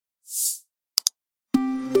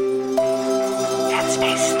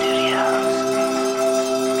Headspace Studios.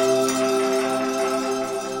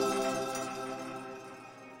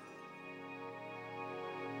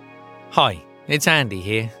 Hi, it's Andy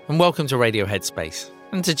here, and welcome to Radio Headspace,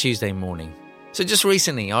 and to Tuesday morning. So just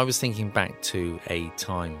recently, I was thinking back to a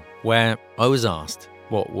time where I was asked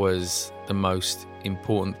what was the most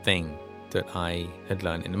important thing that I had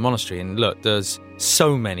learned in the monastery. And look, there's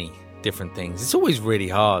so many different things. It's always really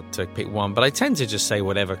hard to pick one, but I tend to just say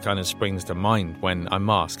whatever kind of springs to mind when I'm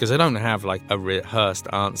asked, because I don't have like a rehearsed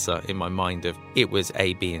answer in my mind of it was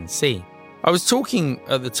A, B, and C. I was talking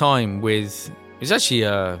at the time with... It was actually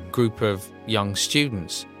a group of young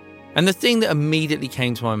students. And the thing that immediately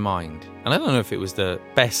came to my mind, and I don't know if it was the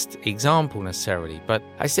best example necessarily, but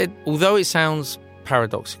I said, although it sounds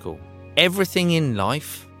paradoxical, everything in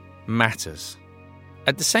life matters.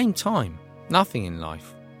 At the same time, nothing in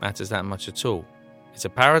life matters that much at all. It's a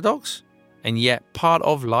paradox, and yet part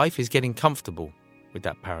of life is getting comfortable with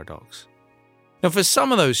that paradox. Now, for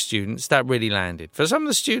some of those students, that really landed. For some of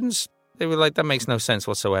the students, they were like, that makes no sense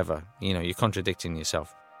whatsoever. You know, you're contradicting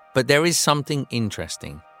yourself. But there is something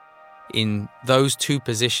interesting in those two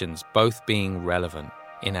positions both being relevant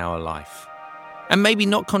in our life. And maybe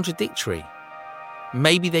not contradictory.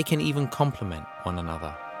 Maybe they can even complement one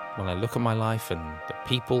another. When I look at my life and the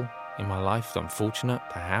people in my life that I'm fortunate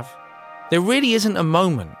to have, there really isn't a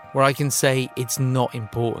moment where I can say it's not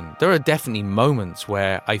important. There are definitely moments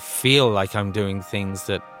where I feel like I'm doing things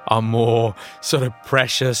that are more sort of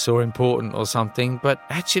precious or important or something, but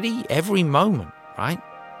actually every moment, right?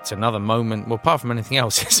 It's another moment, well, apart from anything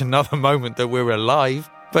else, it's another moment that we're alive,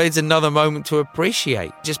 but it's another moment to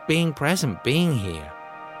appreciate just being present, being here,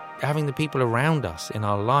 having the people around us in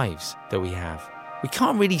our lives that we have. We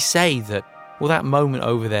can't really say that, well, that moment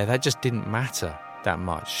over there, that just didn't matter that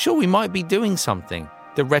much. Sure, we might be doing something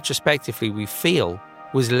that retrospectively we feel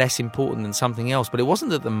was less important than something else, but it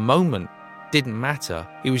wasn't that the moment didn't matter.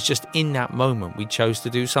 It was just in that moment we chose to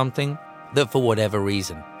do something that for whatever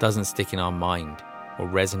reason doesn't stick in our mind or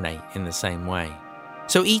resonate in the same way.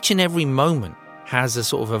 So each and every moment has a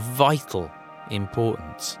sort of a vital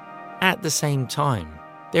importance. At the same time,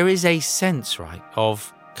 there is a sense, right,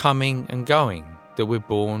 of coming and going, that we're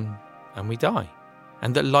born and we die.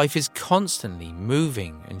 And that life is constantly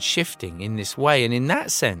moving and shifting in this way. And in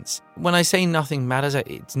that sense, when I say nothing matters,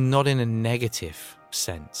 it's not in a negative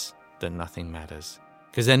sense that nothing matters.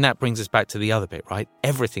 Because then that brings us back to the other bit, right?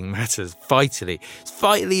 Everything matters vitally. It's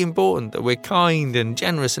vitally important that we're kind and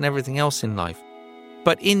generous and everything else in life.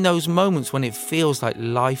 But in those moments when it feels like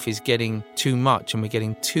life is getting too much and we're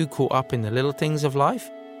getting too caught up in the little things of life,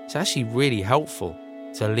 it's actually really helpful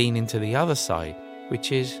to lean into the other side,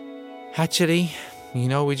 which is actually... You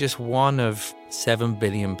know, we're just one of 7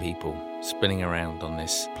 billion people spinning around on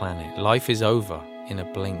this planet. Life is over in a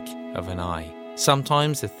blink of an eye.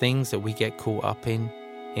 Sometimes the things that we get caught up in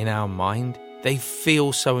our mind, they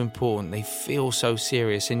feel so important, they feel so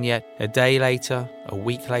serious, and yet a day later, a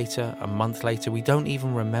week later, a month later, we don't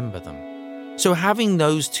even remember them. So having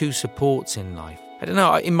those two supports in life, I don't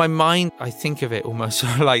know, in my mind, I think of it almost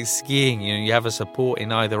sort of like skiing. You know, you have a support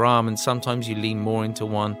in either arm, and sometimes you lean more into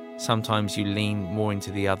one, sometimes you lean more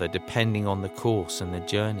into the other, depending on the course and the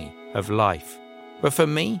journey of life. But for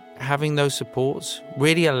me, having those supports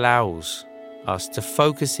really allows us to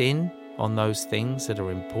focus in on those things that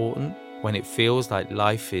are important when it feels like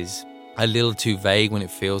life is a little too vague, when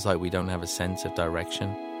it feels like we don't have a sense of direction.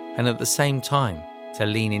 And at the same time, to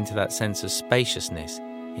lean into that sense of spaciousness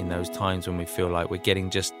in those times when we feel like we're getting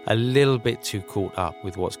just a little bit too caught up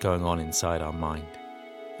with what's going on inside our mind.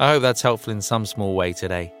 I hope that's helpful in some small way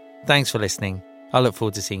today. Thanks for listening. I look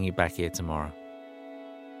forward to seeing you back here tomorrow.